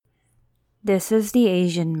This is the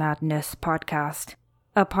Asian Madness Podcast,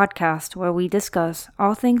 a podcast where we discuss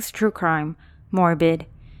all things true crime, morbid,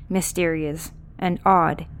 mysterious, and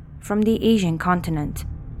odd from the Asian continent.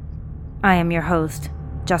 I am your host,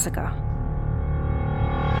 Jessica.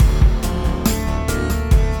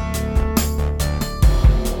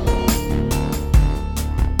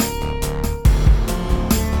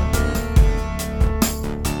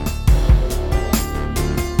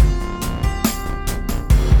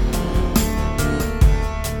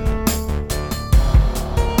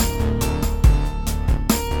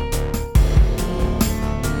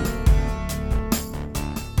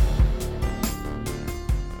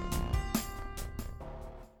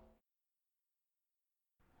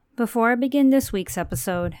 Before I begin this week's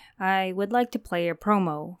episode, I would like to play a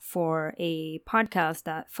promo for a podcast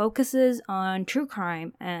that focuses on true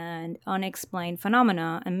crime and unexplained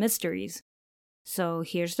phenomena and mysteries. So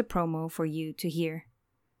here's the promo for you to hear.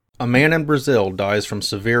 A man in Brazil dies from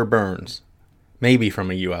severe burns, maybe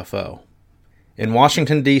from a UFO. In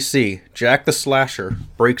Washington, D.C., Jack the Slasher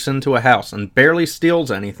breaks into a house and barely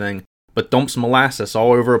steals anything, but dumps molasses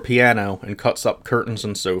all over a piano and cuts up curtains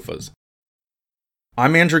and sofas.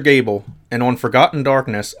 I'm Andrew Gable, and on Forgotten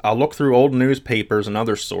Darkness, I'll look through old newspapers and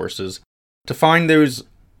other sources to find those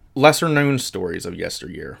lesser-known stories of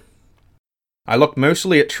yesteryear. I look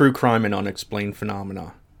mostly at true crime and unexplained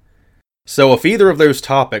phenomena. So if either of those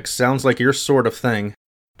topics sounds like your sort of thing,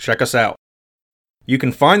 check us out. You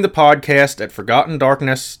can find the podcast at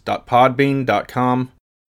forgottendarkness.podbean.com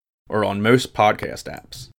or on most podcast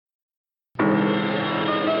apps.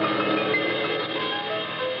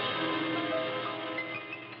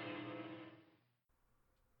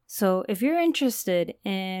 So if you're interested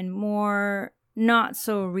in more not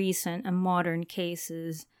so recent and modern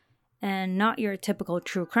cases and not your typical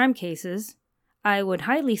true crime cases, I would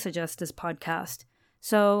highly suggest this podcast.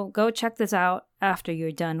 So go check this out after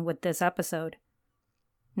you're done with this episode.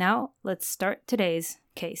 Now, let's start today's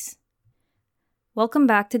case. Welcome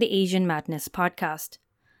back to the Asian Madness Podcast.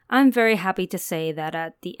 I'm very happy to say that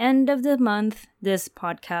at the end of the month, this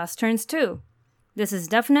podcast turns 2. This is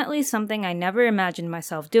definitely something I never imagined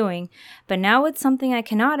myself doing, but now it's something I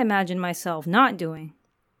cannot imagine myself not doing.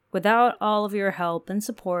 Without all of your help and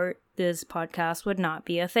support, this podcast would not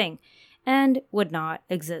be a thing, and would not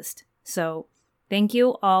exist. So, thank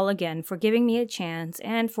you all again for giving me a chance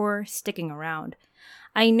and for sticking around.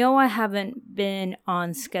 I know I haven't been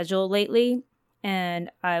on schedule lately,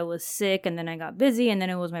 and I was sick, and then I got busy, and then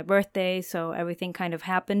it was my birthday, so everything kind of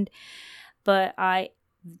happened, but I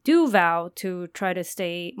do vow to try to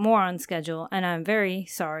stay more on schedule, and I'm very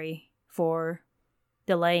sorry for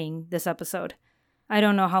delaying this episode. I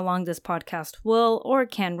don't know how long this podcast will or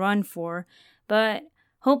can run for, but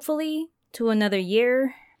hopefully to another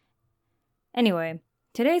year. Anyway,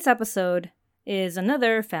 today's episode is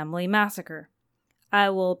another family massacre.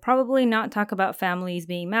 I will probably not talk about families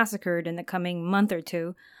being massacred in the coming month or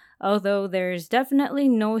two, although there's definitely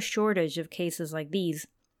no shortage of cases like these.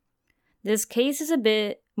 This case is a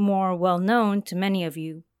bit more well-known to many of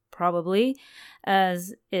you, probably,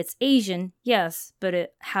 as it's Asian, yes, but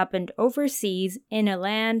it happened overseas in a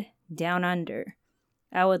land down under.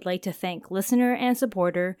 I would like to thank listener and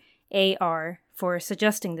supporter AR for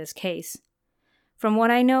suggesting this case. From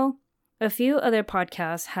what I know, a few other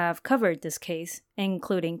podcasts have covered this case,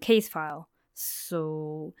 including Case File,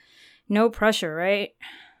 so no pressure, right?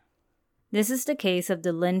 This is the case of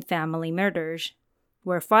the Lin family murders,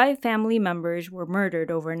 where 5 family members were murdered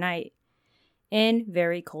overnight, in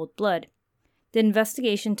very cold blood. The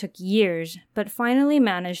investigation took years, but finally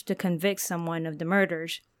managed to convict someone of the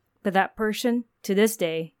murders, but that person, to this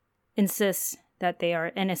day, insists that they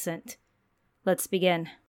are innocent. Let's begin.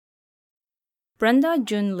 Brenda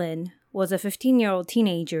Jun Lin was a 15-year-old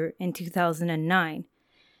teenager in 2009.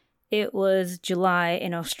 It was July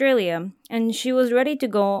in Australia, and she was ready to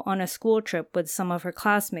go on a school trip with some of her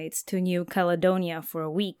classmates to New Caledonia for a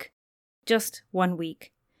week. Just 1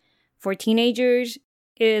 week. For teenagers,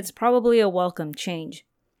 it's probably a welcome change.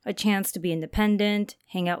 A chance to be independent,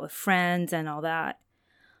 hang out with friends, and all that.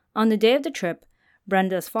 On the day of the trip,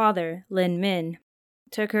 Brenda's father, Lin Min,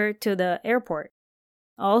 took her to the airport.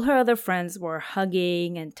 All her other friends were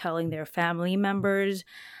hugging and telling their family members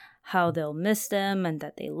how they'll miss them and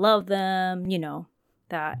that they love them,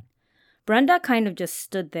 that. Brenda kind of just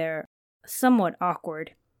stood there, somewhat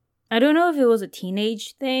awkward. I don't know if it was a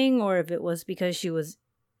teenage thing or if it was because she was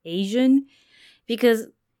Asian, because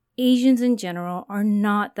Asians in general are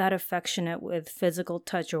not that affectionate with physical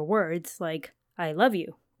touch or words like, I love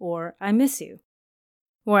you, or I miss you.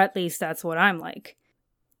 Or at least that's what I'm like.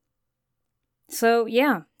 So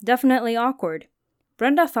yeah, definitely awkward.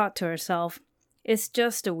 Brenda thought to herself, "It's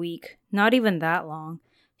just a week, not even that long.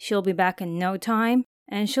 She'll be back in no time,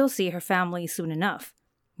 and she'll see her family soon enough.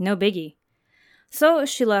 No biggie." So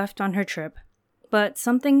she left on her trip. But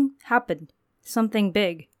something happened. Something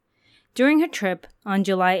big. During her trip, on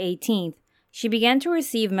July 18th, she began to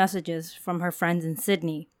receive messages from her friends in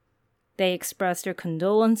Sydney. They expressed their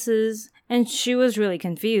condolences, and she was really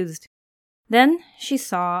confused. Then she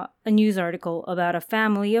saw a news article about a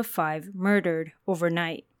family of 5 murdered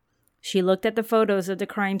overnight. She looked at the photos of the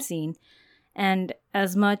crime scene, and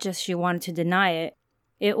as much as she wanted to deny it,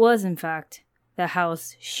 it was, in fact, the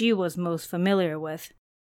house she was most familiar with.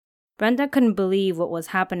 Brenda couldn't believe what was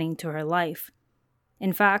happening to her life.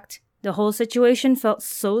 In fact, the whole situation felt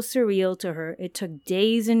so surreal to her it took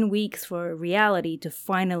days and weeks for reality to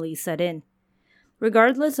finally set in.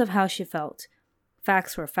 Regardless of how she felt,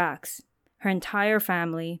 facts were facts. Her entire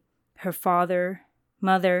family, her father,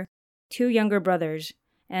 mother, 2 younger brothers,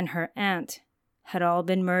 and her aunt had all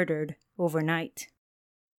been murdered overnight.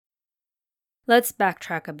 Let's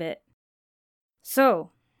backtrack a bit. So,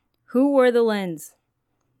 who were the Lins?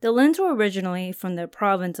 The Lins were originally from the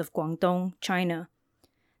province of Guangdong, China.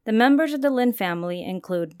 The members of the Lin family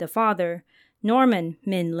include the father, Norman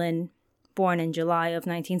Min Lin, born in July of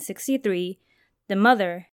 1963, the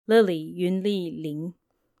mother, Lily Yunli Ling,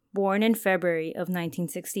 born in February of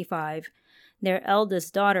 1965, their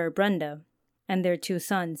eldest daughter, Brenda, and their 2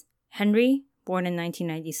 sons, Henry, born in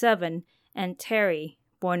 1997, and Terry,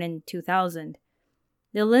 born in 2000.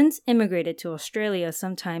 The Lins immigrated to Australia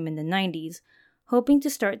sometime in the 90s, hoping to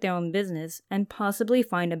start their own business and possibly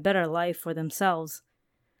find a better life for themselves.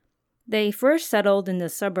 They first settled in the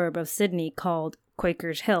suburb of Sydney called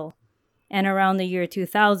Quakers Hill, and around the year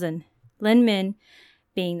 2000, Lin Min,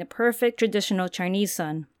 being the perfect traditional Chinese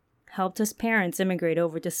son, helped his parents immigrate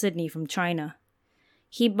over to Sydney from China.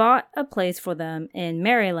 He bought a place for them in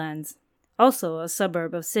Marylands, also a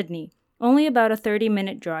suburb of Sydney, only about a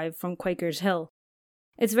 30-minute drive from Quakers Hill.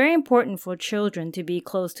 It's very important for children to be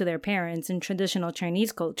close to their parents in traditional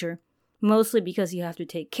Chinese culture, mostly because you have to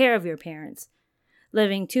take care of your parents.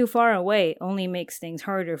 Living too far away only makes things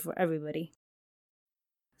harder for everybody.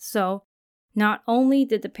 So, not only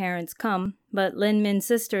did the parents come, but Lin Min's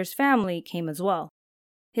sister's family came as well.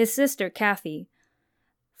 His sister, Kathy,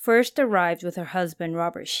 first arrived with her husband,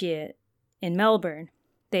 Robert Xie, in Melbourne.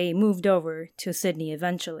 They moved over to Sydney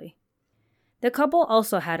eventually. The couple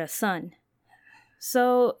also had a son.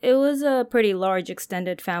 So it was a pretty large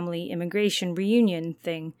extended family immigration reunion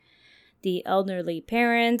thing. The elderly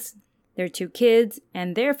parents, their 2 kids,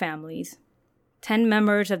 and their families. 10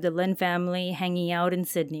 members of the Lin family hanging out in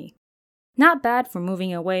Sydney. Not bad for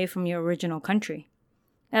moving away from your original country.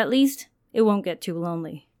 At least, it won't get too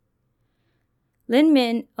lonely. Lin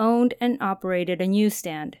Min owned and operated a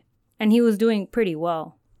newsstand, and he was doing pretty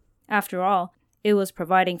well. After all, it was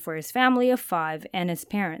providing for his family of 5 and his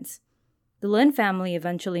parents. The Lin family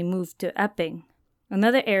eventually moved to Epping,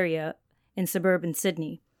 another area in suburban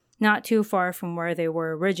Sydney, not too far from where they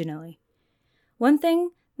were originally. One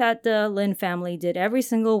thing that the Lin family did every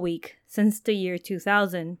single week since the year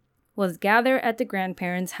 2000 was gather at the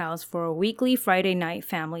grandparents' house for a weekly Friday night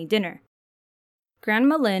family dinner.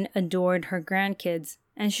 Grandma Lin adored her grandkids,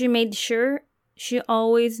 and she made sure she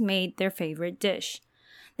always made their favorite dish.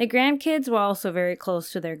 The grandkids were also very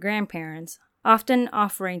close to their grandparents, often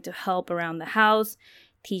offering to help around the house,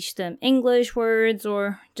 teach them English words,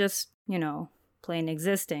 or just, plain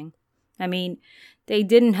existing. I mean, they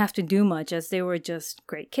didn't have to do much as they were just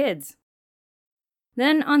great kids.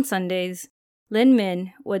 Then on Sundays, Lin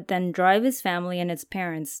Min would then drive his family and his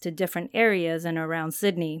parents to different areas and around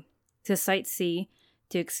Sydney to sightsee,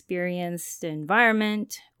 to experience the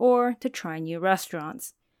environment, or to try new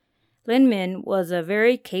restaurants. Lin Min was a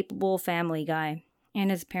very capable family guy, and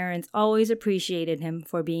his parents always appreciated him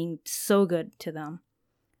for being so good to them.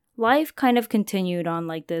 Life kind of continued on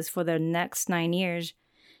like this for the next 9 years,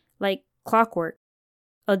 like clockwork.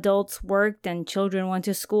 Adults worked and children went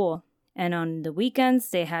to school, and on the weekends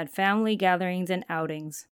they had family gatherings and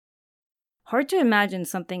outings. Hard to imagine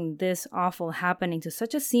something this awful happening to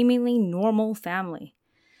such a seemingly normal family.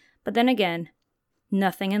 But then again,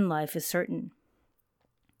 nothing in life is certain.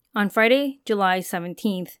 On Friday, July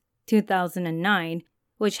 17th, 2009,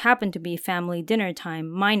 which happened to be family dinner time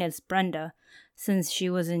minus Brenda, since she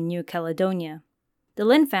was in New Caledonia, the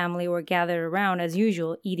Lin family were gathered around as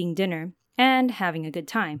usual eating dinner and having a good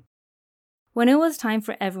time. When it was time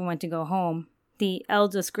for everyone to go home, the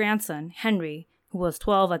eldest grandson, Henry, who was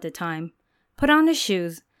 12 at the time, put on his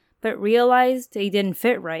shoes, but realized they didn't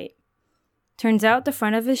fit right. Turns out the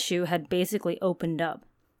front of his shoe had basically opened up,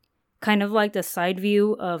 kind of like the side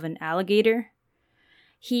view of an alligator.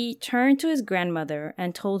 He turned to his grandmother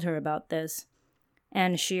and told her about this,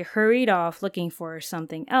 and she hurried off looking for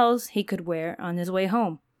something else he could wear on his way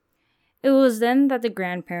home. It was then that the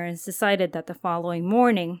grandparents decided that the following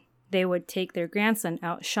morning they would take their grandson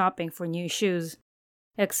out shopping for new shoes.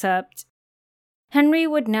 Except Henry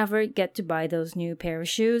would never get to buy those new pair of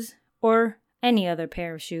shoes or any other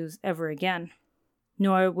pair of shoes ever again,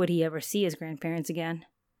 nor would he ever see his grandparents again.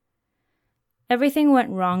 Everything went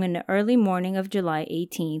wrong in the early morning of July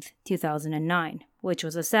 18th, 2009, which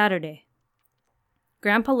was a Saturday.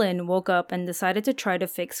 Grandpa Lynn woke up and decided to try to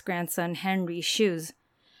fix grandson Henry's shoes.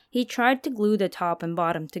 He tried to glue the top and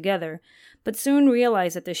bottom together, but soon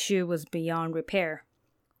realized that the shoe was beyond repair.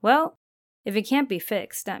 Well, if it can't be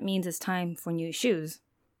fixed, that means it's time for new shoes.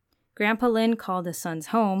 Grandpa Lynn called his sons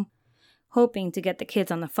home, hoping to get the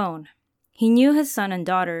kids on the phone. He knew his son and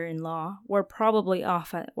daughter-in-law were probably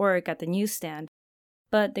off at work at the newsstand,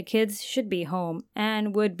 but the kids should be home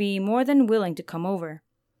and would be more than willing to come over.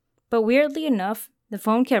 But weirdly enough, the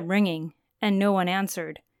phone kept ringing, and no one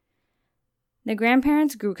answered. The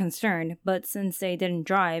grandparents grew concerned, but since they didn't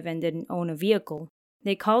drive and didn't own a vehicle,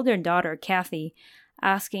 they called their daughter, Kathy,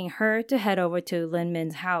 asking her to head over to Lin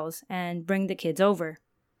Min's house and bring the kids over.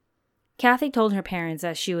 Kathy told her parents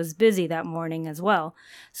that she was busy that morning as well,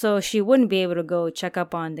 so she wouldn't be able to go check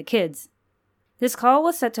up on the kids. This call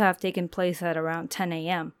was said to have taken place at around 10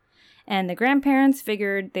 a.m., and the grandparents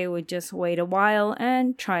figured they would just wait a while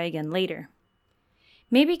and try again later.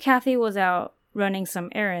 Maybe Kathy was out running some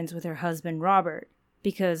errands with her husband Robert,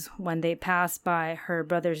 because when they passed by her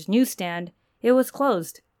brother's newsstand, it was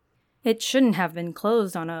closed. It shouldn't have been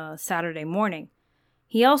closed on a Saturday morning.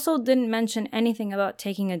 He also didn't mention anything about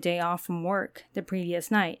taking a day off from work the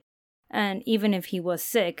previous night, and even if he was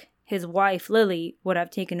sick, his wife Lily would have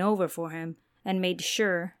taken over for him and made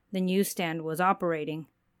sure the newsstand was operating.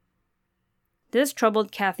 This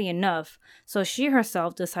troubled Kathy enough, so she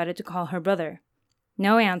herself decided to call her brother.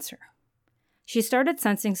 No answer. She started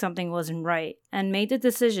sensing something wasn't right and made the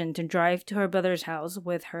decision to drive to her brother's house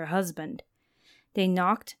with her husband. They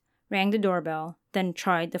knocked, rang the doorbell, then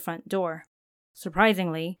tried the front door.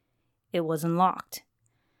 Surprisingly, it was unlocked.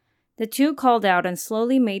 The two called out and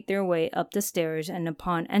slowly made their way up the stairs, and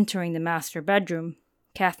upon entering the master bedroom,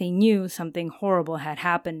 Kathy knew something horrible had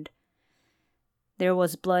happened. There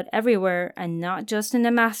was blood everywhere, and not just in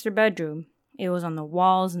the master bedroom. It was on the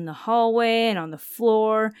walls in the hallway and on the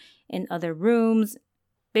floor, in other rooms,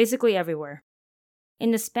 basically everywhere.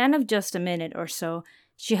 In the span of just a minute or so,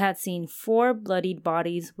 she had seen 4 bloodied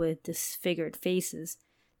bodies with disfigured faces,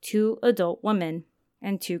 2 adult women,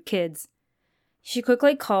 and 2 kids. She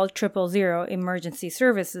quickly called 000 emergency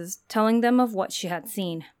services, telling them of what she had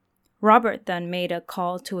seen. Robert then made a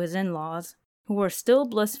call to his in-laws, who were still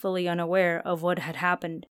blissfully unaware of what had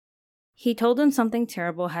happened. He told them something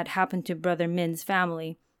terrible had happened to Brother Min's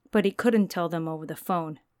family, but he couldn't tell them over the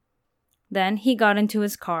phone. Then he got into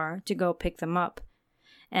his car to go pick them up,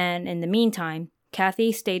 and in the meantime,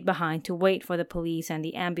 Kathy stayed behind to wait for the police and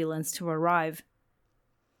the ambulance to arrive.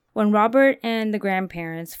 When Robert and the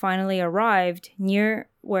grandparents finally arrived near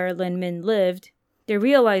where Lin Min lived, they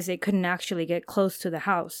realized they couldn't actually get close to the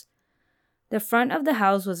house. The front of the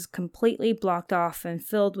house was completely blocked off and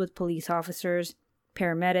filled with police officers,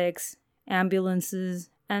 paramedics, ambulances,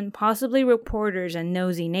 and possibly reporters and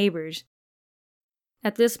nosy neighbors.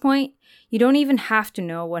 At this point, you don't even have to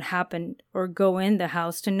know what happened or go in the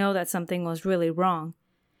house to know that something was really wrong.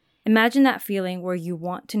 Imagine that feeling where you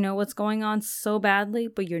want to know what's going on so badly,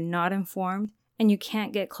 but you're not informed and you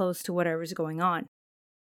can't get close to whatever's going on.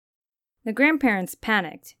 The grandparents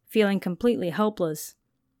panicked, feeling completely helpless.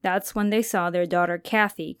 That's when they saw their daughter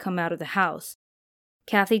Kathy come out of the house.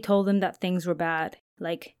 Kathy told them that things were bad,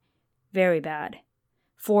 like very bad.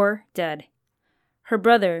 4 dead. Her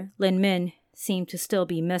brother, Lin Min, seemed to still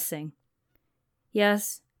be missing.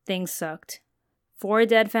 Yes, things sucked. 4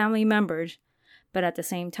 dead family members, but at the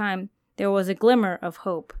same time, there was a glimmer of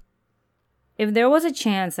hope. If there was a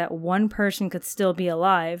chance that one person could still be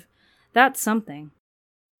alive, that's something.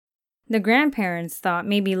 The grandparents thought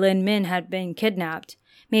maybe Lin Min had been kidnapped.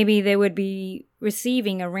 Maybe they would be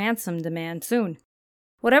receiving a ransom demand soon.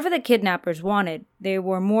 Whatever the kidnappers wanted, they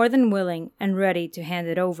were more than willing and ready to hand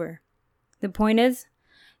it over. The point is,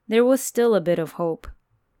 there was still a bit of hope.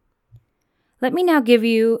 Let me now give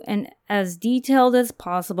you an as detailed as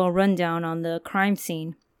possible rundown on the crime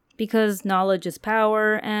scene, because knowledge is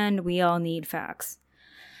power and we all need facts.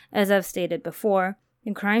 As I've stated before,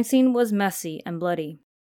 the crime scene was messy and bloody.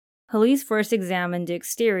 Police first examined the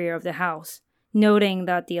exterior of the house, noting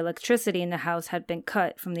that the electricity in the house had been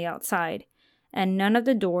cut from the outside, and none of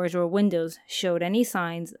the doors or windows showed any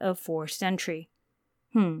signs of forced entry.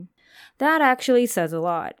 That actually says a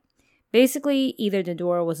lot. Basically, either the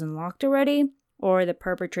door was unlocked already, or the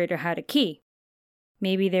perpetrator had a key.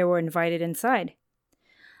 Maybe they were invited inside.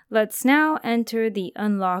 Let's now enter the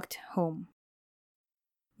unlocked home.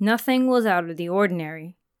 Nothing was out of the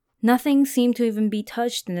ordinary. Nothing seemed to even be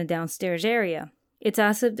touched in the downstairs area. It's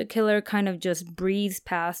as if the killer kind of just breezed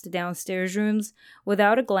past the downstairs rooms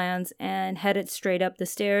without a glance and headed straight up the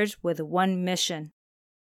stairs with one mission.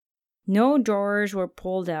 No drawers were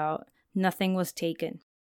pulled out, nothing was taken.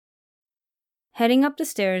 Heading up the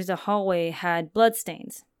stairs, the hallway had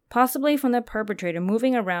bloodstains, possibly from the perpetrator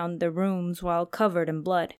moving around the rooms while covered in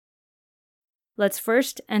blood. Let's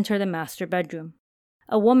first enter the master bedroom.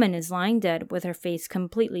 A woman is lying dead with her face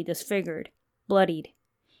completely disfigured, bloodied.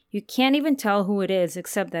 You can't even tell who it is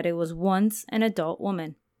except that it was once an adult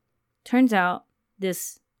woman. Turns out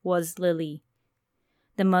this was Lily,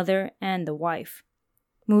 the mother and the wife.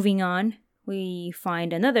 Moving on, we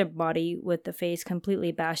find another body with the face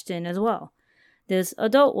completely bashed in as well. This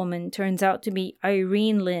adult woman turns out to be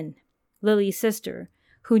Irene Lynn, Lily's sister,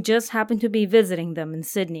 who just happened to be visiting them in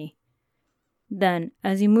Sydney. Then,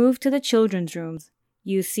 as you move to the children's rooms,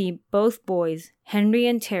 you see both boys, Henry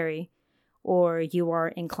and Terry, or you are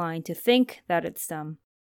inclined to think that it's them.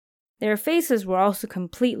 Their faces were also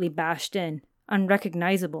completely bashed in,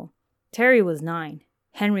 unrecognizable. Terry was 9,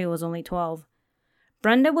 Henry was only 12.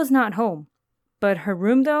 Brenda was not home, but her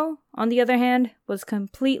room, though, on the other hand, was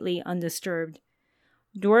completely undisturbed.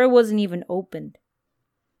 Door wasn't even opened.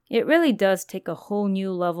 It really does take a whole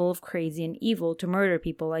new level of crazy and evil to murder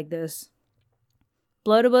people like this.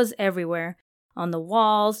 Blood was everywhere, on the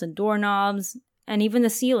walls, the doorknobs, and even the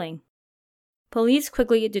ceiling. Police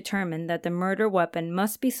quickly determined that the murder weapon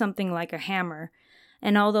must be something like a hammer,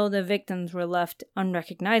 and although the victims were left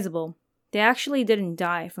unrecognizable, they actually didn't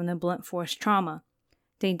die from the blunt force trauma.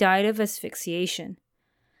 They died of asphyxiation.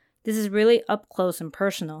 This is really up close and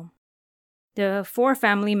personal. The 4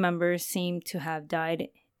 family members seem to have died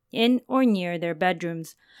in or near their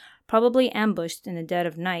bedrooms, probably ambushed in the dead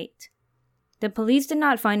of night. The police did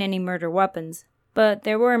not find any murder weapons, but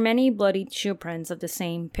there were many bloodied shoe prints of the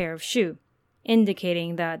same pair of shoe,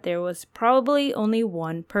 indicating that there was probably only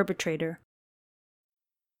one perpetrator.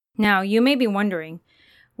 Now, you may be wondering,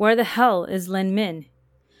 where the hell is Lin Min?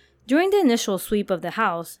 During the initial sweep of the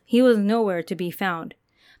house, he was nowhere to be found,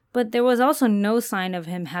 but there was also no sign of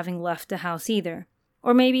him having left the house either.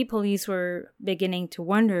 Or maybe police were beginning to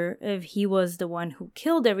wonder if he was the one who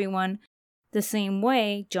killed everyone, the same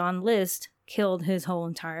way John List killed his whole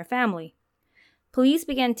entire family. Police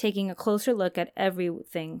began taking a closer look at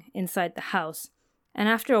everything inside the house, and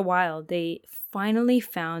after a while, they finally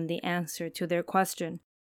found the answer to their question.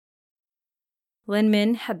 Lin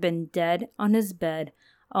Min had been dead on his bed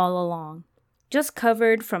all along, just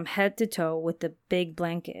covered from head to toe with the big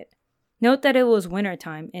blanket. Note that it was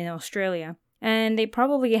wintertime in Australia, and they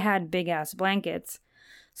probably had big-ass blankets,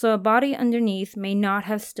 so a body underneath may not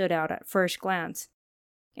have stood out at first glance.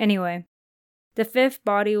 Anyway, the 5th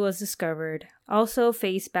body was discovered, also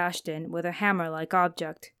face bashed in with a hammer-like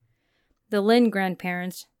object. The Lin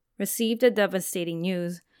grandparents received the devastating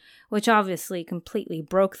news, which obviously completely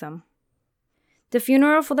broke them. The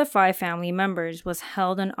funeral for the 5 family members was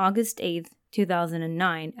held on August 8,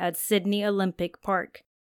 2009 at Sydney Olympic Park.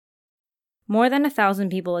 More than 1,000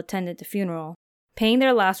 people attended the funeral, paying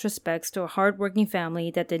their last respects to a hard-working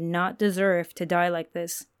family that did not deserve to die like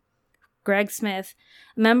this. Greg Smith,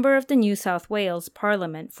 a member of the New South Wales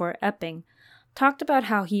Parliament for Epping, talked about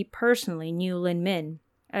how he personally knew Lin Min,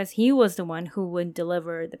 as he was the one who would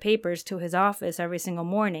deliver the papers to his office every single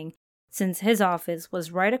morning, since his office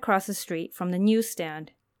was right across the street from the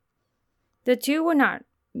newsstand. The two were not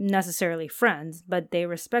necessarily friends, but they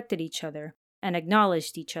respected each other and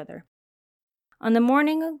acknowledged each other. On the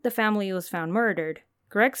morning the family was found murdered,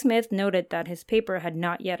 Greg Smith noted that his paper had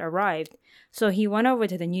not yet arrived, so he went over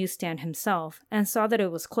to the newsstand himself and saw that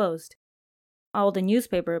it was closed. All the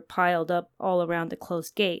newspaper piled up all around the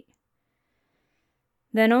closed gate.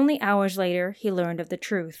 Then only hours later, he learned of the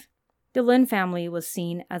truth. The Lin family was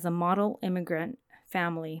seen as a model immigrant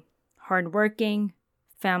family, hardworking,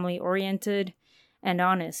 family-oriented, and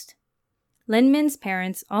honest. Lin Min's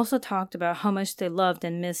parents also talked about how much they loved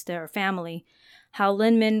and missed their family, how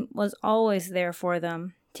Lin Min was always there for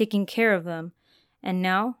them, taking care of them, and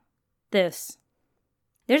now, this.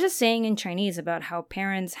 There's a saying in Chinese about how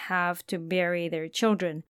parents have to bury their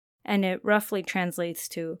children, and it roughly translates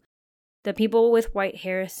to, the people with white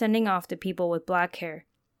hair sending off the people with black hair,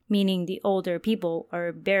 meaning the older people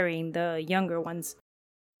are burying the younger ones.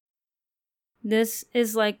 This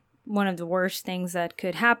is like one of the worst things that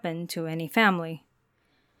could happen to any family.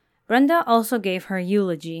 Brenda also gave her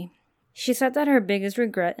eulogy. She said that her biggest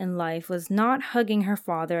regret in life was not hugging her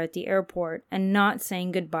father at the airport and not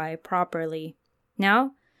saying goodbye properly.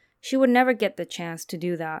 Now, she would never get the chance to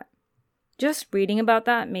do that. Just reading about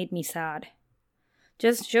that made me sad.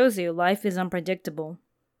 Just shows you life is unpredictable.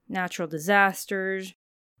 Natural disasters,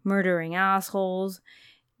 murdering assholes,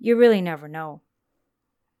 you really never know.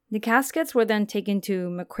 The caskets were then taken to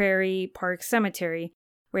Macquarie Park Cemetery,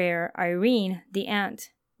 where Irene, the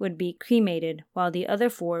aunt, would be cremated while the other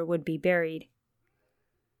 4 would be buried.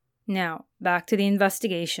 Now, back to the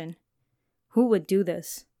investigation. Who would do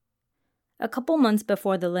this? A couple months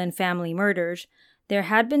before the Lin family murders, there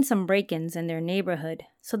had been some break-ins in their neighborhood,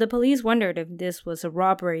 so the police wondered if this was a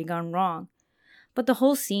robbery gone wrong. But the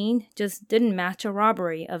whole scene just didn't match a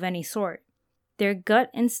robbery of any sort. Their gut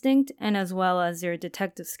instinct and as well as their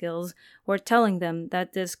detective skills were telling them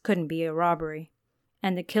that this couldn't be a robbery.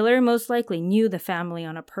 And the killer most likely knew the family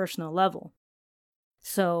on a personal level.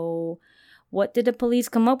 So, what did the police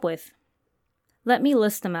come up with? Let me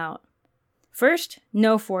list them out. First,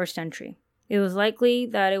 no forced entry. It was likely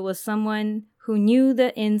that it was someone who knew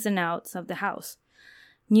the ins and outs of the house,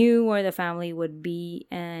 knew where the family would be,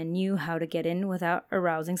 and knew how to get in without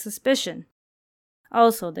arousing suspicion.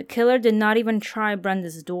 Also, the killer did not even try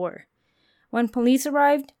Brenda's door. When police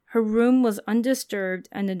arrived, her room was undisturbed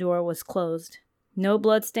and the door was closed. No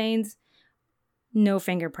bloodstains, no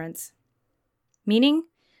fingerprints. Meaning,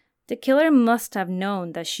 the killer must have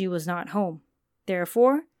known that she was not home.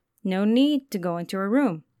 Therefore, no need to go into her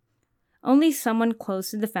room. Only someone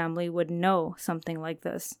close to the family would know something like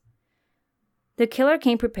this. The killer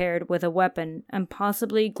came prepared with a weapon and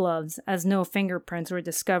possibly gloves, as no fingerprints were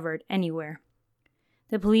discovered anywhere.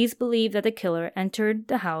 The police believe that the killer entered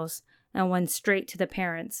the house and went straight to the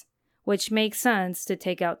parents, which makes sense to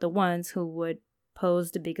take out the ones who would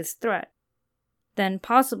pose the biggest threat. Then,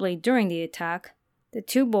 possibly during the attack, the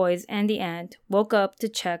 2 boys and the aunt woke up to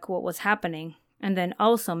check what was happening and then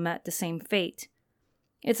also met the same fate.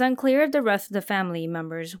 It's unclear if the rest of the family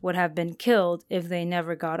members would have been killed if they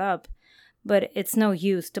never got up, but it's no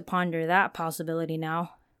use to ponder that possibility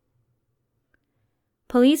now.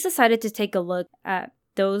 Police decided to take a look at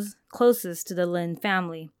those closest to the Lin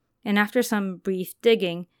family, and after some brief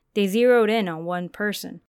digging, they zeroed in on one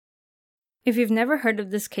person. If you've never heard of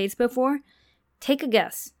this case before, take a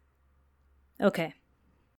guess. Okay,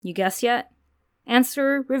 you guess yet?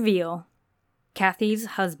 Answer reveal. Kathy's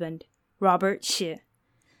husband, Robert Shi.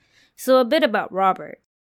 So a bit about Robert.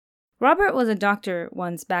 Robert was a doctor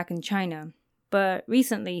once back in China, but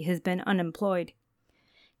recently he's been unemployed.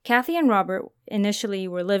 Kathy and Robert initially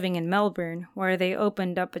were living in Melbourne, where they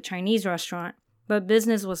opened up a Chinese restaurant, but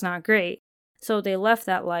business was not great, so they left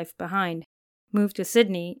that life behind, moved to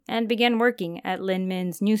Sydney, and began working at Lin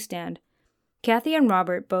Min's newsstand. Kathy and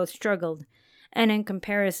Robert both struggled, and in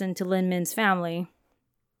comparison to Lin Min's family,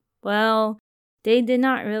 well, they did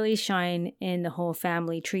not really shine in the whole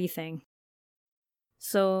family tree thing.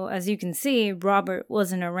 So, as you can see, Robert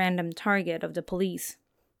wasn't a random target of the police.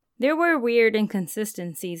 There were weird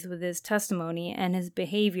inconsistencies with his testimony and his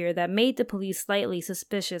behavior that made the police slightly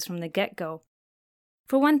suspicious from the get-go.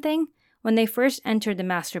 For one thing, when they first entered the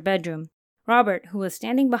master bedroom, Robert, who was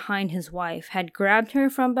standing behind his wife, had grabbed her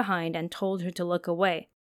from behind and told her to look away.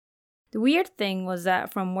 The weird thing was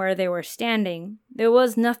that from where they were standing, there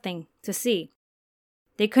was nothing to see.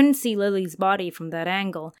 They couldn't see Lily's body from that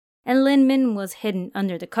angle, and Lin Min was hidden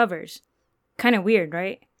under the covers. Kinda weird,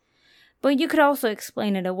 right? But you could also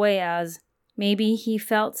explain it away as maybe he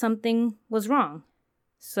felt something was wrong,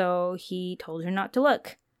 so he told her not to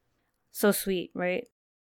look. So sweet, right?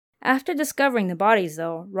 After discovering the bodies,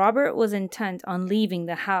 though, Robert was intent on leaving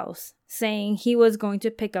the house, saying he was going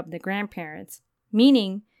to pick up the grandparents,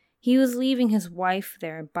 meaning he was leaving his wife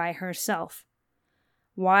there by herself.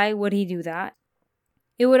 Why would he do that?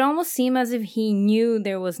 It would almost seem as if he knew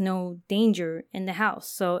there was no danger in the house,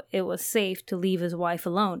 so it was safe to leave his wife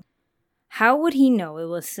alone. How would he know it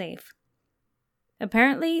was safe?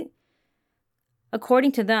 Apparently,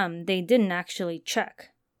 according to them, they didn't actually check.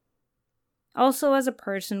 Also, as a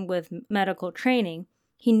person with medical training,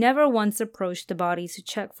 he never once approached the bodies to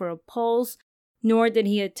check for a pulse, nor did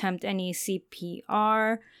he attempt any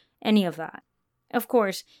CPR, any of that. Of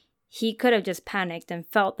course, he could have just panicked and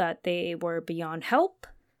felt that they were beyond help.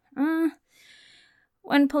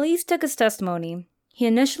 When police took his testimony, he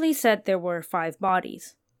initially said there were 5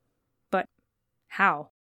 bodies. But how?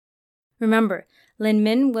 Remember, Lin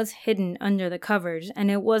Min was hidden under the covers,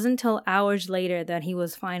 and it wasn't until hours later that he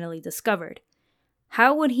was finally discovered.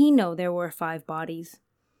 How would he know there were 5 bodies?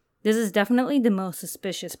 This is definitely the most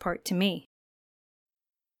suspicious part to me.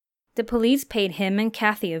 The police paid him and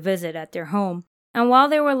Kathy a visit at their home, and while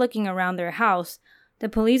they were looking around their house, the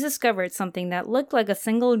police discovered something that looked like a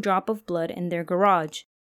single drop of blood in their garage.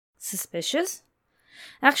 Suspicious?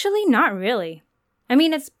 Actually, not really. I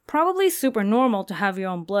mean, it's probably super normal to have your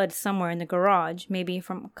own blood somewhere in the garage, maybe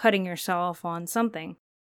from cutting yourself on something.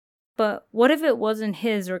 But what if it wasn't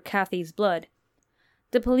his or Kathy's blood?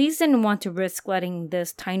 The police didn't want to risk letting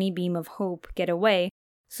this tiny beam of hope get away,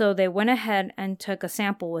 so they went ahead and took a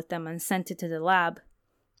sample with them and sent it to the lab.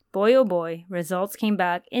 Boy oh boy, results came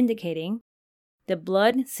back indicating the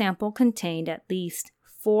blood sample contained at least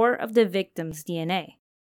 4 of the victims' DNA.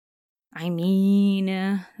 I mean,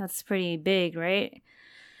 that's pretty big, right?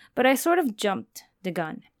 But I sort of jumped the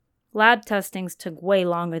gun. Lab testings took way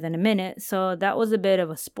longer than a minute, so that was a bit of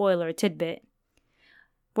a spoiler tidbit.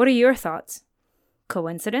 What are your thoughts?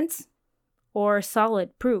 Coincidence? Or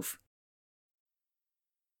solid proof?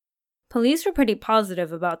 Police were pretty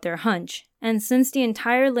positive about their hunch, and since the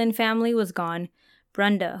entire Lynn family was gone,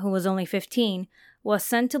 Brenda, who was only 15, was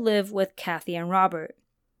sent to live with Kathy and Robert.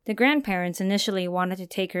 The grandparents initially wanted to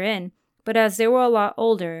take her in, but as they were a lot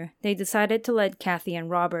older, they decided to let Kathy and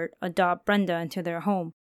Robert adopt Brenda into their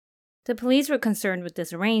home. The police were concerned with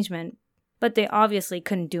this arrangement, but they obviously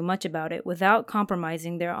couldn't do much about it without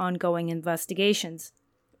compromising their ongoing investigations.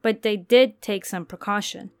 But they did take some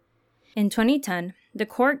precaution. In 2010, the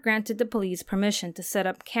court granted the police permission to set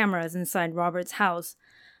up cameras inside Robert's house,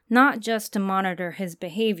 not just to monitor his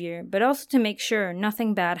behavior, but also to make sure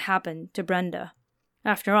nothing bad happened to Brenda.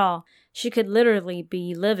 After all, she could literally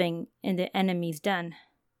be living in the enemy's den.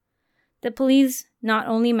 The police not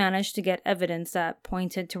only managed to get evidence that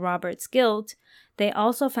pointed to Robert's guilt, they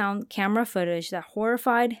also found camera footage that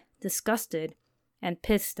horrified, disgusted, and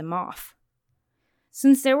pissed them off.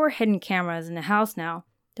 Since there were hidden cameras in the house now,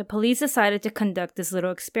 the police decided to conduct this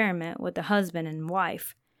little experiment with the husband and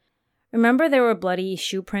wife. Remember there were bloody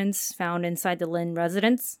shoe prints found inside the Lynn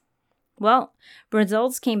residence? Well,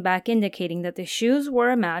 results came back indicating that the shoes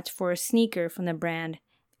were a match for a sneaker from the brand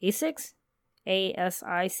Asics,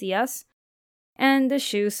 ASICS, and the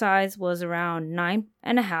shoe size was around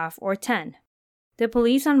 9.5 or 10. The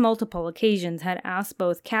police on multiple occasions had asked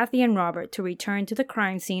both Kathy and Robert to return to the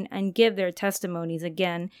crime scene and give their testimonies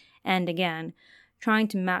again and again, trying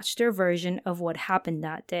to match their version of what happened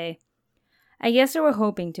that day. I guess they were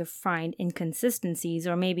hoping to find inconsistencies,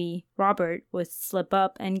 or maybe Robert would slip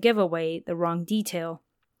up and give away the wrong detail.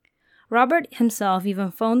 Robert himself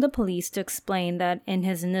even phoned the police to explain that in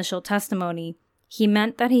his initial testimony, he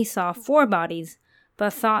meant that he saw 4 bodies,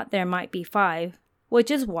 but thought there might be 5,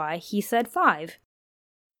 which is why he said 5.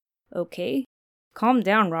 Okay, calm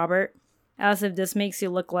down, Robert, as if this makes you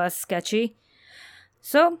look less sketchy.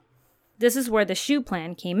 So, this is where the shoe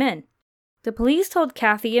plan came in. The police told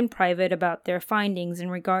Kathy in private about their findings in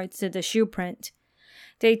regards to the shoe print.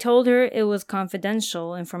 They told her it was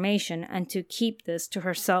confidential information and to keep this to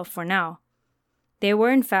herself for now. They were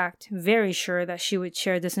in fact very sure that she would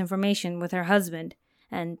share this information with her husband,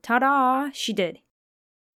 and ta-da, she did.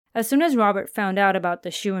 As soon as Robert found out about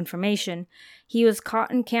the shoe information, he was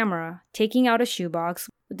caught on camera taking out a shoebox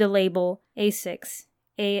with the label Asics,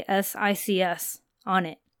 ASICS, on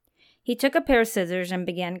it. He took a pair of scissors and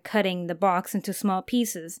began cutting the box into small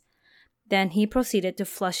pieces. Then he proceeded to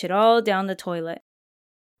flush it all down the toilet.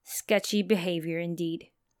 Sketchy behavior indeed.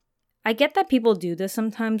 I get that people do this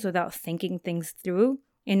sometimes without thinking things through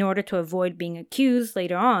in order to avoid being accused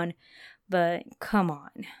later on, but come on.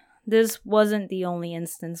 This wasn't the only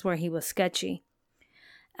instance where he was sketchy.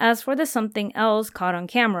 As for the something else caught on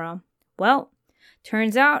camera, well,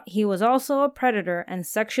 turns out he was also a predator and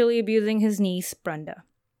sexually abusing his niece, Brenda.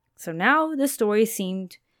 So now the story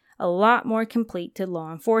seemed a lot more complete to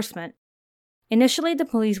law enforcement. Initially, the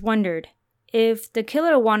police wondered, if the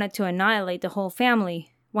killer wanted to annihilate the whole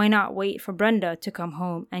family, why not wait for Brenda to come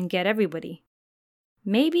home and get everybody?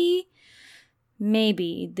 Maybe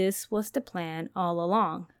this was the plan all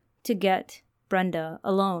along, to get Brenda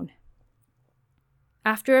alone.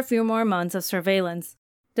 After a few more months of surveillance,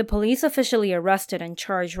 the police officially arrested and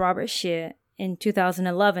charged Robert Xie in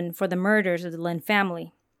 2011 for the murders of the Lin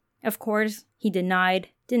family. Of course, he denied,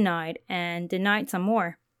 and denied some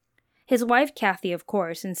more. His wife Kathy, of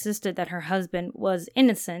course, insisted that her husband was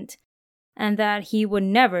innocent and that he would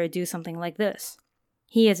never do something like this.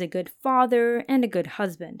 He is a good father and a good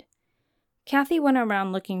husband. Kathy went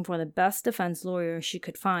around looking for the best defense lawyer she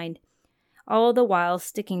could find, all the while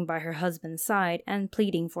sticking by her husband's side and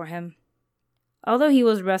pleading for him. Although he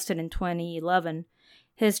was arrested in 2011,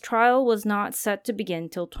 his trial was not set to begin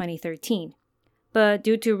till 2013. But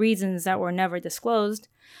due to reasons that were never disclosed,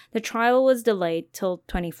 the trial was delayed till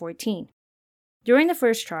 2014. During the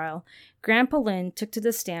first trial, Grandpa Lin took to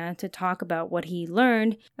the stand to talk about what he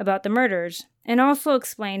learned about the murders and also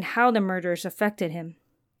explained how the murders affected him.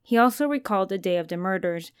 He also recalled the day of the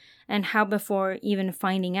murders and how before even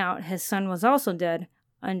finding out his son was also dead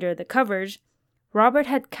under the covers, Robert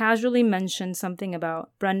had casually mentioned something about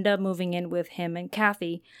Brenda moving in with him and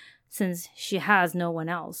Kathy since she has no one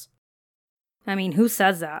else. I mean, who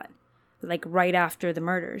says that? Like right after the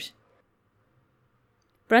murders.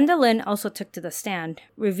 Brenda Lynn also took to the stand,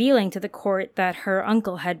 revealing to the court that her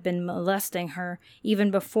uncle had been molesting her even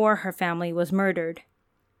before her family was murdered.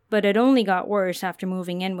 But it only got worse after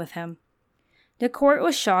moving in with him. The court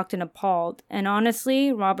was shocked and appalled, and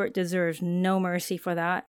honestly, Robert deserves no mercy for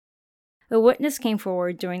that. A witness came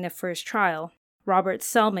forward during the first trial, Robert's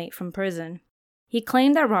cellmate from prison. He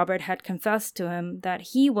claimed that Robert had confessed to him that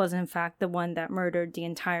he was in fact the one that murdered the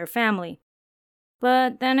entire family.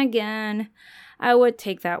 But then again, I would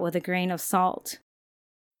take that with a grain of salt.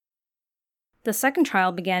 The second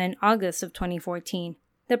trial began in August of 2014.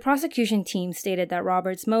 The prosecution team stated that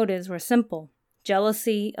Robert's motives were simple: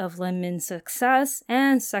 jealousy of Lin Min's success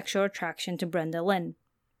and sexual attraction to Brenda Lin.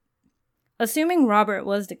 Assuming Robert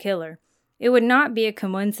was the killer, it would not be a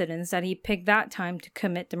coincidence that he picked that time to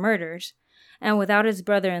commit the murders, and without his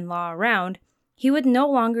brother-in-law around, he would no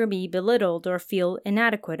longer be belittled or feel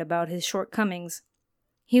inadequate about his shortcomings.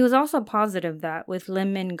 He was also positive that, with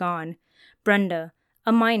Lin Min gone, Brenda,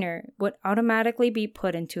 a minor, would automatically be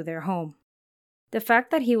put into their home. The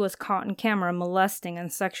fact that he was caught on camera molesting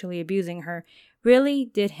and sexually abusing her really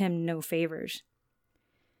did him no favors.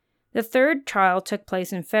 The third trial took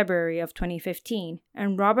place in February of 2015,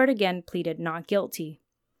 and Robert again pleaded not guilty.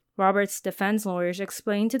 Robert's defense lawyers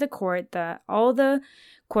explained to the court that all the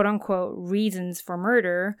quote-unquote reasons for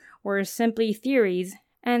murder were simply theories,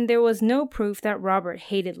 and there was no proof that Robert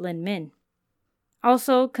hated Lin Min.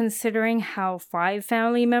 Also, considering how 5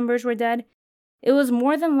 family members were dead, it was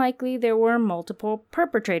more than likely there were multiple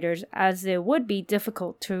perpetrators, as it would be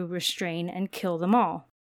difficult to restrain and kill them all.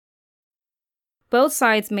 Both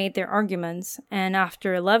sides made their arguments, and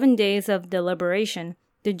after 11 days of deliberation,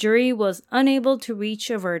 the jury was unable to reach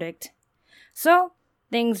a verdict. So,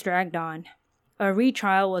 things dragged on. A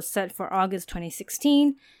retrial was set for August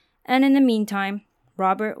 2016, and in the meantime,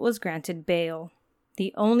 Robert was granted bail.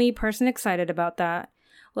 The only person excited about that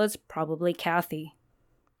was probably Kathy.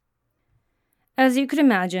 As you could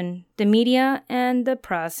imagine, the media and the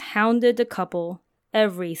press hounded the couple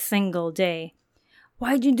every single day.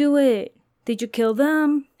 Why'd you do it? Did you kill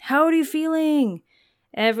them? How are you feeling?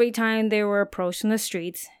 Every time they were approached in the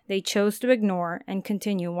streets, they chose to ignore and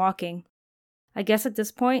continue walking. I guess at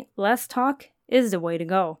this point, less talk is the way to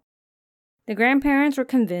go. The grandparents were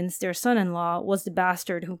convinced their son-in-law was the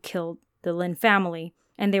bastard who killed the Lin family,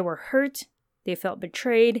 and they were hurt, they felt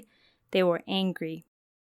betrayed, they were angry.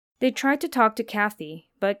 They tried to talk to Kathy,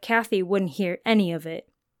 but Kathy wouldn't hear any of it.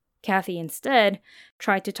 Kathy instead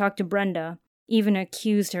tried to talk to Brenda, even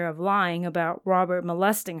accused her of lying about Robert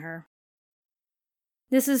molesting her.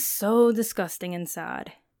 This is so disgusting and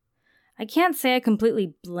sad. I can't say I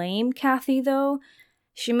completely blame Kathy, though.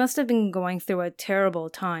 She must have been going through a terrible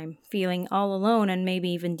time, feeling all alone, and maybe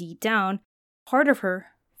even deep down, part of her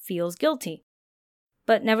feels guilty.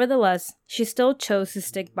 But nevertheless, she still chose to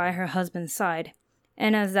stick by her husband's side,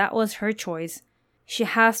 and as that was her choice, she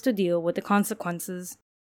has to deal with the consequences.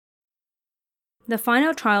 The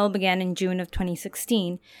final trial began in June of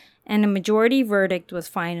 2016, and a majority verdict was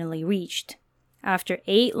finally reached. After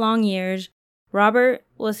 8 long years, Robert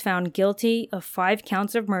was found guilty of 5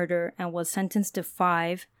 counts of murder and was sentenced to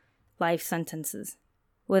 5 life sentences,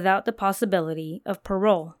 without the possibility of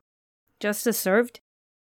parole. Justice served?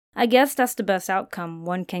 I guess that's the best outcome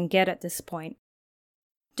one can get at this point.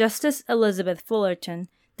 Justice Elizabeth Fullerton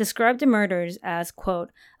described the murders as, quote,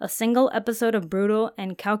 a single episode of brutal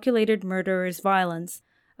and calculated murderous violence,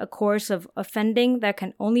 a course of offending that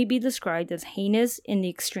can only be described as heinous in the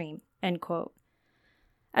extreme, end quote.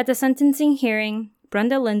 At the sentencing hearing,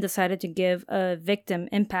 Brenda Lin decided to give a victim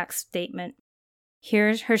impact statement.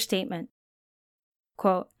 Here's her statement.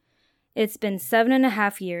 Quote, it's been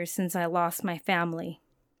 7.5 years since I lost my family.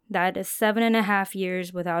 That is 7.5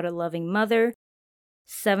 years without a loving mother,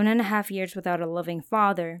 7.5 years without a loving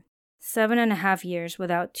father, 7.5 years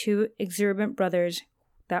without 2 exuberant brothers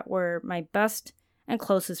that were my best and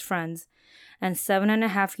closest friends, and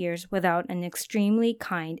 7.5 years without an extremely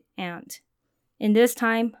kind aunt. In this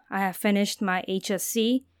time, I have finished my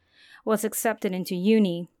HSC, was accepted into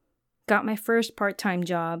uni, got my first part-time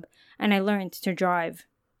job, and I learned to drive.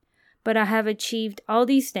 But I have achieved all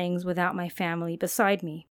these things without my family beside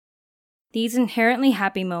me. These inherently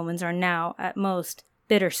happy moments are now, at most,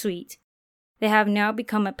 bittersweet. They have now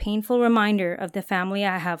become a painful reminder of the family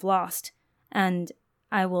I have lost, and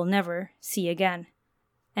I will never see again."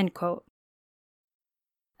 End quote.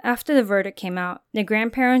 After the verdict came out, the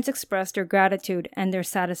grandparents expressed their gratitude and their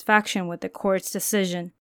satisfaction with the court's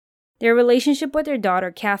decision. Their relationship with their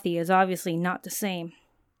daughter Kathy is obviously not the same.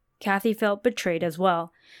 Kathy felt betrayed as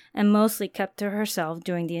well, and mostly kept to herself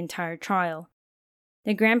during the entire trial.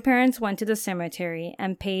 The grandparents went to the cemetery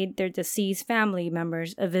and paid their deceased family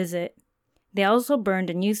members a visit. They also burned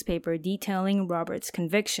a newspaper detailing Robert's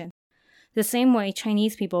conviction, the same way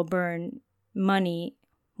Chinese people burn money,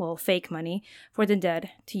 fake money, for the dead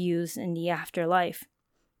to use in the afterlife.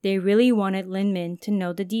 They really wanted Lin Min to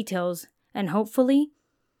know the details, and hopefully,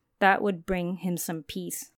 that would bring him some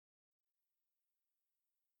peace.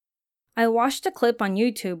 I watched a clip on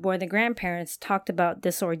YouTube where the grandparents talked about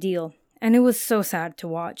this ordeal, and it was so sad to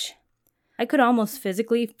watch. I could almost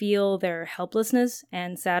physically feel their helplessness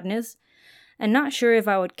and sadness, and not sure if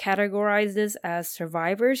I would categorize this as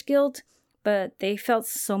survivor's guilt, but they felt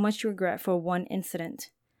so much regret for one incident.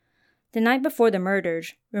 The night before the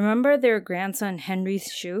murders, remember their grandson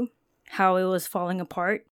Henry's shoe? How it was falling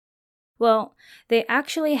apart? Well, they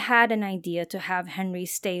actually had an idea to have Henry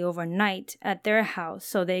stay overnight at their house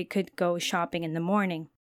so they could go shopping in the morning,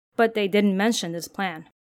 but they didn't mention this plan.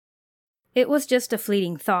 It was just a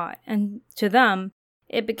fleeting thought, and to them,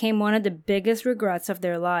 it became one of the biggest regrets of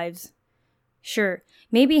their lives. Sure,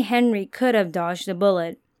 maybe Henry could have dodged the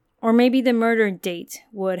bullet, or maybe the murder date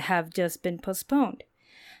would have just been postponed.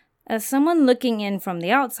 As someone looking in from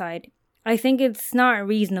the outside, I think it's not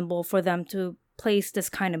reasonable for them to place this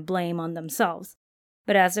kind of blame on themselves.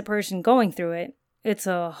 But as a person going through it, it's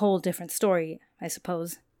a whole different story, I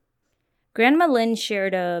suppose. Grandma Lynn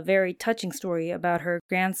shared a very touching story about her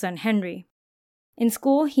grandson Henry. In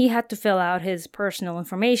school, he had to fill out his personal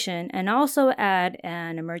information and also add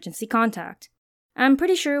an emergency contact. I'm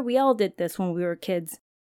pretty sure we all did this when we were kids.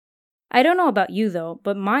 I don't know about you though,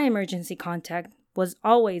 but my emergency contact was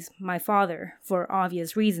always my father for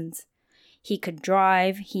obvious reasons. He could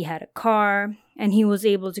drive, he had a car, and he was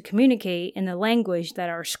able to communicate in the language that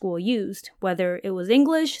our school used, whether it was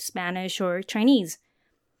English, Spanish, or Chinese.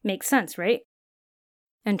 Makes sense, right?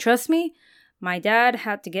 And trust me, my dad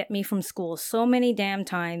had to get me from school so many damn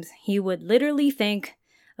times, he would literally think,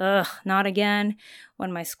 "Ugh, not again,"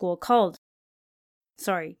 when my school called.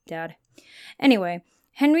 Sorry, Dad. Anyway,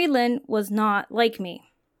 Henry Lin was not like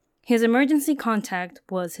me. His emergency contact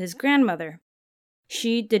was his grandmother.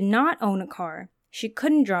 She did not own a car, she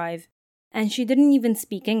couldn't drive, and she didn't even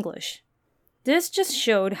speak English. This just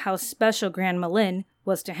showed how special Grandma Lynn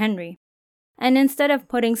was to Henry. And instead of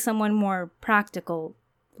putting someone more practical,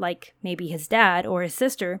 like maybe his dad or his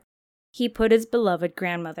sister, he put his beloved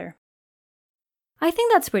grandmother. I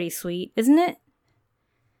think that's pretty sweet, isn't it?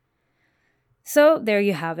 So there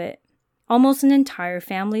you have it. Almost an entire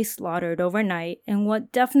family slaughtered overnight in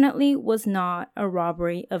what definitely was not a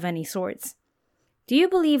robbery of any sorts. Do you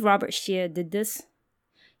believe Robert Xie did this?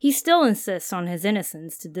 He still insists on his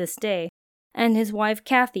innocence to this day, and his wife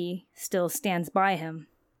Kathy still stands by him.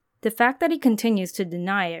 The fact that he continues to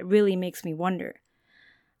deny it really makes me wonder.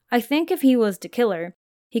 I think if he was the killer,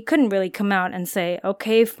 he couldn't really come out and say,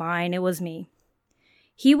 "Okay, fine, it was me."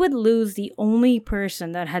 He would lose the only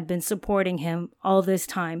person that had been supporting him all this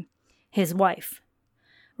time, his wife.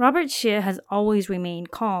 Robert Xie has always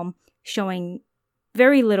remained calm, showing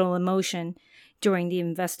very little emotion during the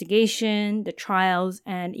investigation, the trials,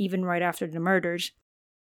 and even right after the murders.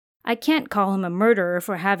 I can't call him a murderer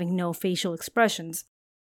for having no facial expressions.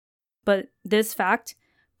 But this fact,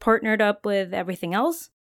 partnered up with everything else,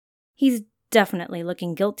 he's definitely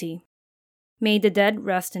looking guilty. May the dead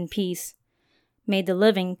rest in peace. May the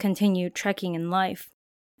living continue trekking in life.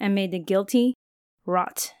 And may the guilty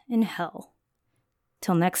rot in hell.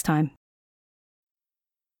 Till next time.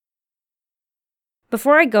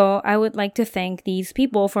 Before I go, I would like to thank these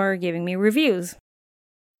people for giving me reviews.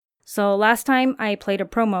 So last time I played a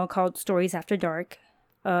promo called Stories After Dark,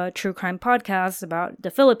 a true crime podcast about the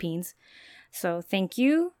Philippines. So thank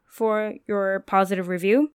you for your positive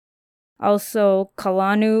review. Also,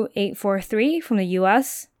 Kalanu843 from the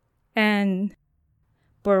US and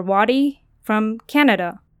Burwadi from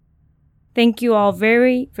Canada. Thank you all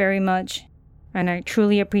very, very much, and I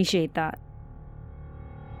truly appreciate that.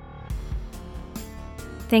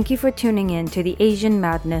 Thank you for tuning in to the Asian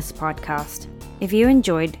Madness podcast. If you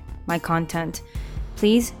enjoyed my content,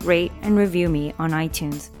 please rate and review me on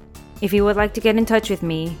iTunes. If you would like to get in touch with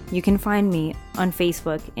me, you can find me on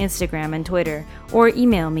Facebook, Instagram, and Twitter, or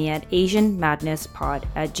email me at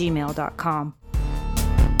asianmadnesspod@gmail.com.